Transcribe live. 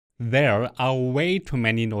There are way too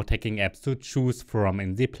many note-taking apps to choose from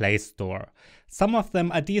in the Play Store. Some of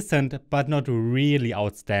them are decent, but not really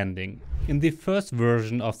outstanding. In the first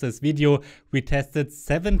version of this video, we tested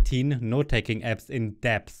 17 note-taking apps in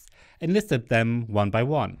depth and listed them one by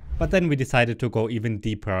one. But then we decided to go even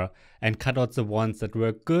deeper and cut out the ones that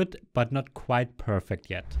were good but not quite perfect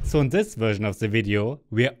yet. So in this version of the video,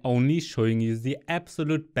 we're only showing you the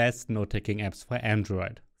absolute best note-taking apps for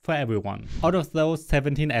Android. For everyone. Out of those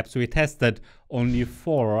 17 apps we tested, only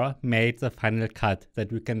 4 made the final cut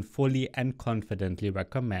that we can fully and confidently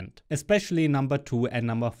recommend. Especially number 2 and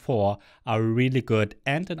number 4 are really good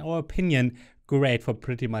and, in our opinion, great for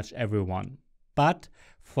pretty much everyone. But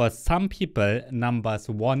for some people, numbers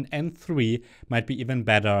 1 and 3 might be even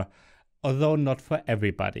better, although not for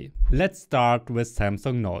everybody. Let's start with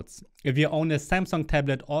Samsung Notes. If you own a Samsung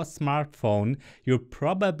tablet or smartphone, you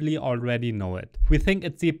probably already know it. We think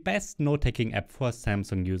it's the best note-taking app for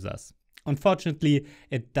Samsung users. Unfortunately,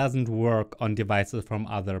 it doesn't work on devices from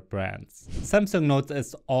other brands. Samsung Notes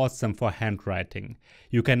is awesome for handwriting.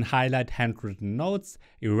 You can highlight handwritten notes,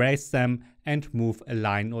 erase them, and move a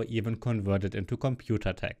line or even convert it into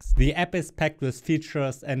computer text. The app is packed with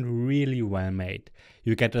features and really well made.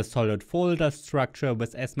 You get a solid folder structure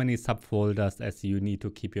with as many subfolders as you need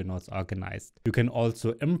to keep your notes organized. You can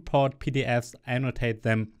also import PDFs, annotate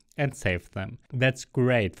them, and save them. That's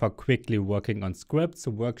great for quickly working on scripts,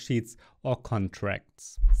 worksheets, or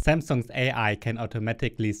contracts. Samsung's AI can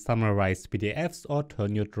automatically summarize PDFs or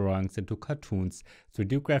turn your drawings into cartoons,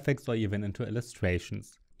 3D graphics, or even into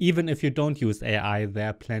illustrations. Even if you don't use AI, there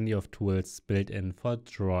are plenty of tools built in for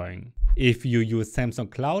drawing. If you use Samsung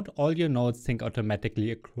Cloud, all your notes sync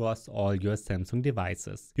automatically across all your Samsung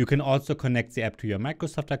devices. You can also connect the app to your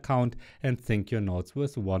Microsoft account and sync your notes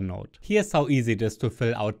with OneNote. Here's how easy it is to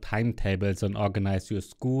fill out timetables and organize your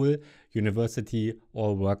school, university,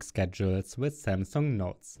 or work schedules with Samsung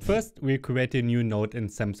Notes. First, we create a new note in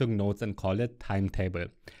Samsung Notes and call it Timetable.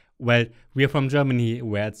 Well, we're from Germany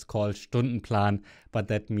where it's called Stundenplan, but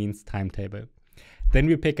that means timetable. Then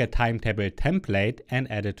we pick a timetable template and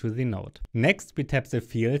add it to the note. Next, we tap the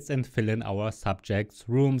fields and fill in our subjects,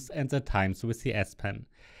 rooms, and the times with the S Pen.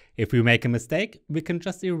 If we make a mistake, we can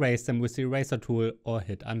just erase them with the eraser tool or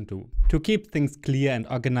hit undo. To keep things clear and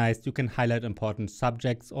organized, you can highlight important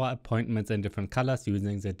subjects or appointments in different colors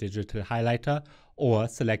using the digital highlighter or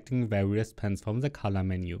selecting various pens from the color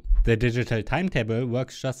menu. The digital timetable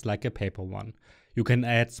works just like a paper one. You can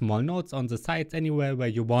add small notes on the sides anywhere where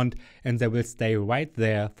you want, and they will stay right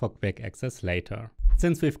there for quick access later.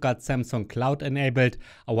 Since we've got Samsung Cloud enabled,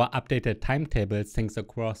 our updated timetable syncs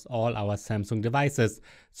across all our Samsung devices,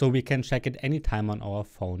 so we can check it anytime on our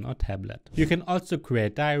phone or tablet. You can also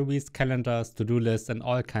create diaries, calendars, to-do lists, and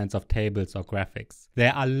all kinds of tables or graphics.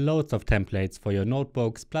 There are loads of templates for your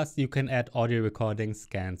notebooks, plus you can add audio recordings,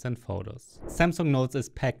 scans, and photos. Samsung Notes is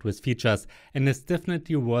packed with features and is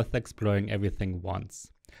definitely worth exploring everything once.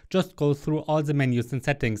 Just go through all the menus and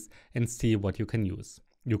settings and see what you can use.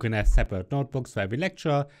 You can have separate notebooks for every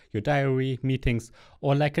lecture, your diary, meetings,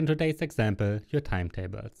 or like in today's example, your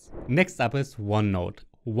timetables. Next up is OneNote.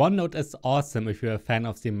 OneNote is awesome if you're a fan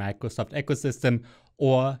of the Microsoft ecosystem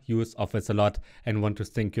or use Office a lot and want to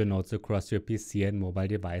sync your notes across your PC and mobile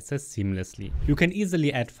devices seamlessly. You can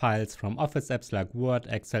easily add files from Office apps like Word,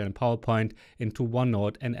 Excel, and PowerPoint into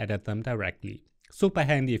OneNote and edit them directly. Super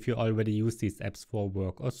handy if you already use these apps for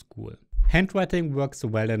work or school. Handwriting works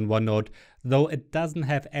well in OneNote, though it doesn't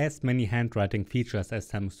have as many handwriting features as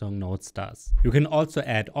Samsung Notes does. You can also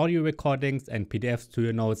add audio recordings and PDFs to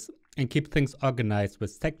your notes and keep things organized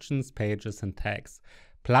with sections, pages, and tags.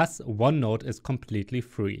 Plus, OneNote is completely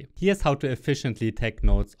free. Here's how to efficiently take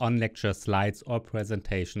notes on lecture slides or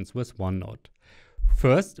presentations with OneNote.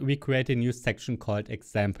 First, we create a new section called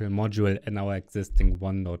Example Module in our existing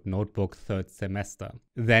OneNote notebook third semester.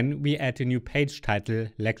 Then we add a new page title,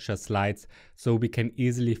 Lecture Slides, so we can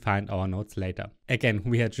easily find our notes later. Again,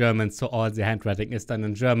 we are German, so all the handwriting is done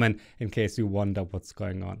in German, in case you wonder what's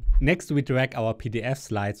going on. Next, we drag our PDF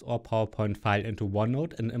slides or PowerPoint file into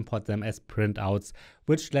OneNote and import them as printouts,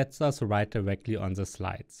 which lets us write directly on the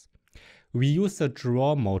slides. We use the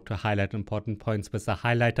draw mode to highlight important points with a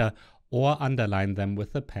highlighter or underline them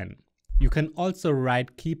with a pen. You can also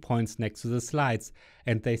write key points next to the slides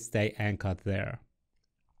and they stay anchored there.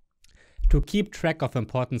 To keep track of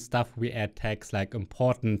important stuff, we add tags like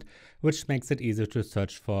important, which makes it easier to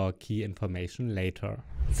search for key information later.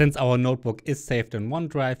 Since our notebook is saved in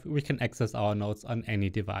OneDrive, we can access our notes on any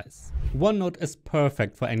device. OneNote is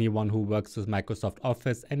perfect for anyone who works with Microsoft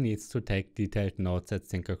Office and needs to take detailed notes that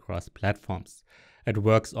sync across platforms. It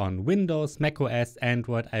works on Windows, macOS,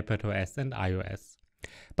 Android, iPadOS, and iOS.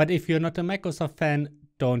 But if you're not a Microsoft fan,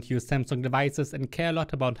 don't use Samsung devices and care a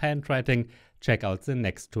lot about handwriting, check out the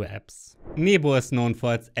next two apps. Nebo is known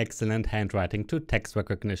for its excellent handwriting-to-text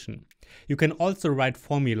recognition. You can also write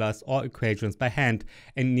formulas or equations by hand,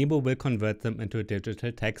 and Nebo will convert them into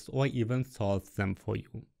digital text or even solve them for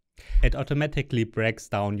you. It automatically breaks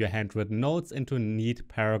down your handwritten notes into neat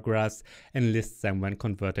paragraphs and lists them when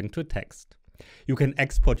converting to text. You can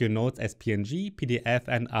export your notes as PNG, PDF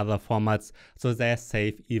and other formats, so they're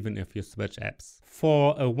safe even if you switch apps.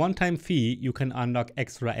 For a one-time fee, you can unlock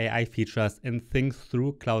extra AI features and think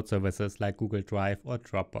through cloud services like Google Drive or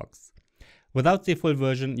Dropbox. Without the full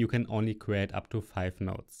version, you can only create up to 5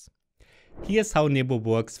 notes. Here's how Nebo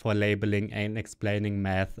works for labeling and explaining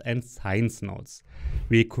math and science notes.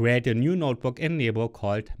 We create a new notebook in Nebo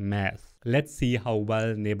called Math. Let's see how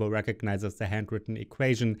well Nebo recognizes the handwritten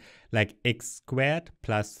equation like x squared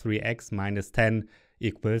plus 3x minus 10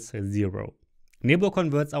 equals 0. Nebo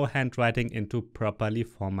converts our handwriting into properly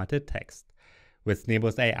formatted text. With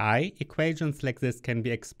Nebo's AI, equations like this can be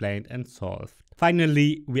explained and solved.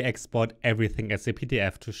 Finally, we export everything as a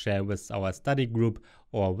PDF to share with our study group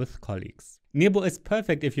or with colleagues. Nebo is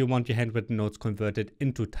perfect if you want your handwritten notes converted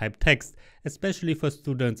into typed text, especially for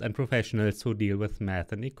students and professionals who deal with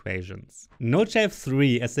math and equations. Noteshelf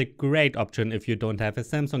 3 is a great option if you don't have a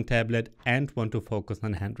Samsung tablet and want to focus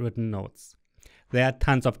on handwritten notes. There are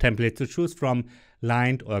tons of templates to choose from,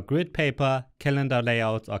 lined or grid paper, calendar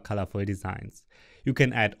layouts or colorful designs. You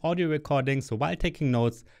can add audio recordings while taking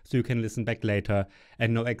notes so you can listen back later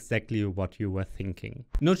and know exactly what you were thinking.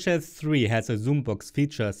 Noteshelf 3 has a zoom box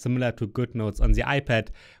feature similar to GoodNotes on the iPad,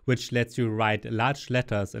 which lets you write large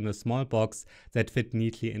letters in a small box that fit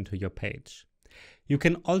neatly into your page. You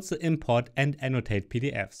can also import and annotate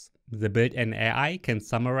PDFs. The built-in AI can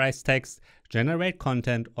summarize text, generate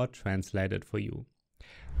content, or translate it for you.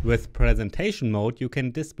 With presentation mode, you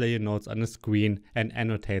can display your notes on a screen and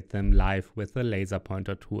annotate them live with the laser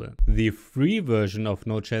pointer tool. The free version of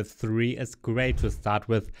Noteshelf 3 is great to start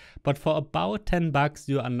with, but for about $10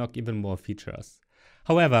 you unlock even more features.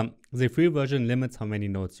 However, the free version limits how many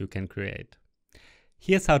notes you can create.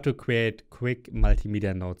 Here's how to create quick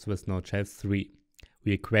multimedia notes with Noteshelf 3.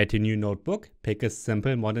 We create a new notebook, pick a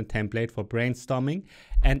simple modern template for brainstorming,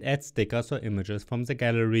 and add stickers or images from the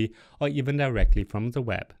gallery or even directly from the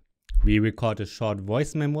web. We record a short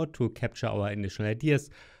voice memo to capture our initial ideas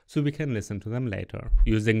so we can listen to them later.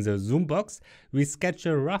 Using the zoom box, we sketch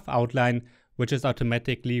a rough outline which is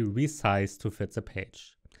automatically resized to fit the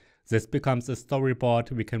page. This becomes a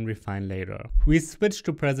storyboard we can refine later. We switch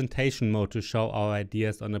to presentation mode to show our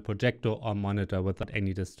ideas on a projector or monitor without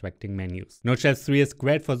any distracting menus. Noteshelf 3 is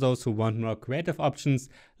great for those who want more creative options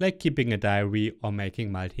like keeping a diary or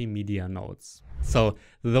making multimedia notes. So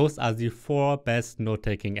those are the 4 best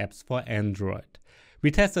note-taking apps for Android.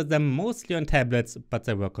 We tested them mostly on tablets, but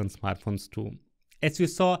they work on smartphones too. As you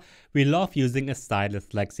saw, we love using a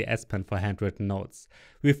stylus like the S Pen for handwritten notes.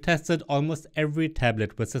 We've tested almost every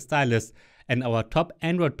tablet with a stylus, and our top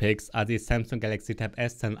Android picks are the Samsung Galaxy Tab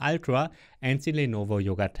S10 Ultra and the Lenovo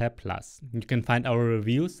Yoga Tab Plus. You can find our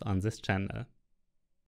reviews on this channel.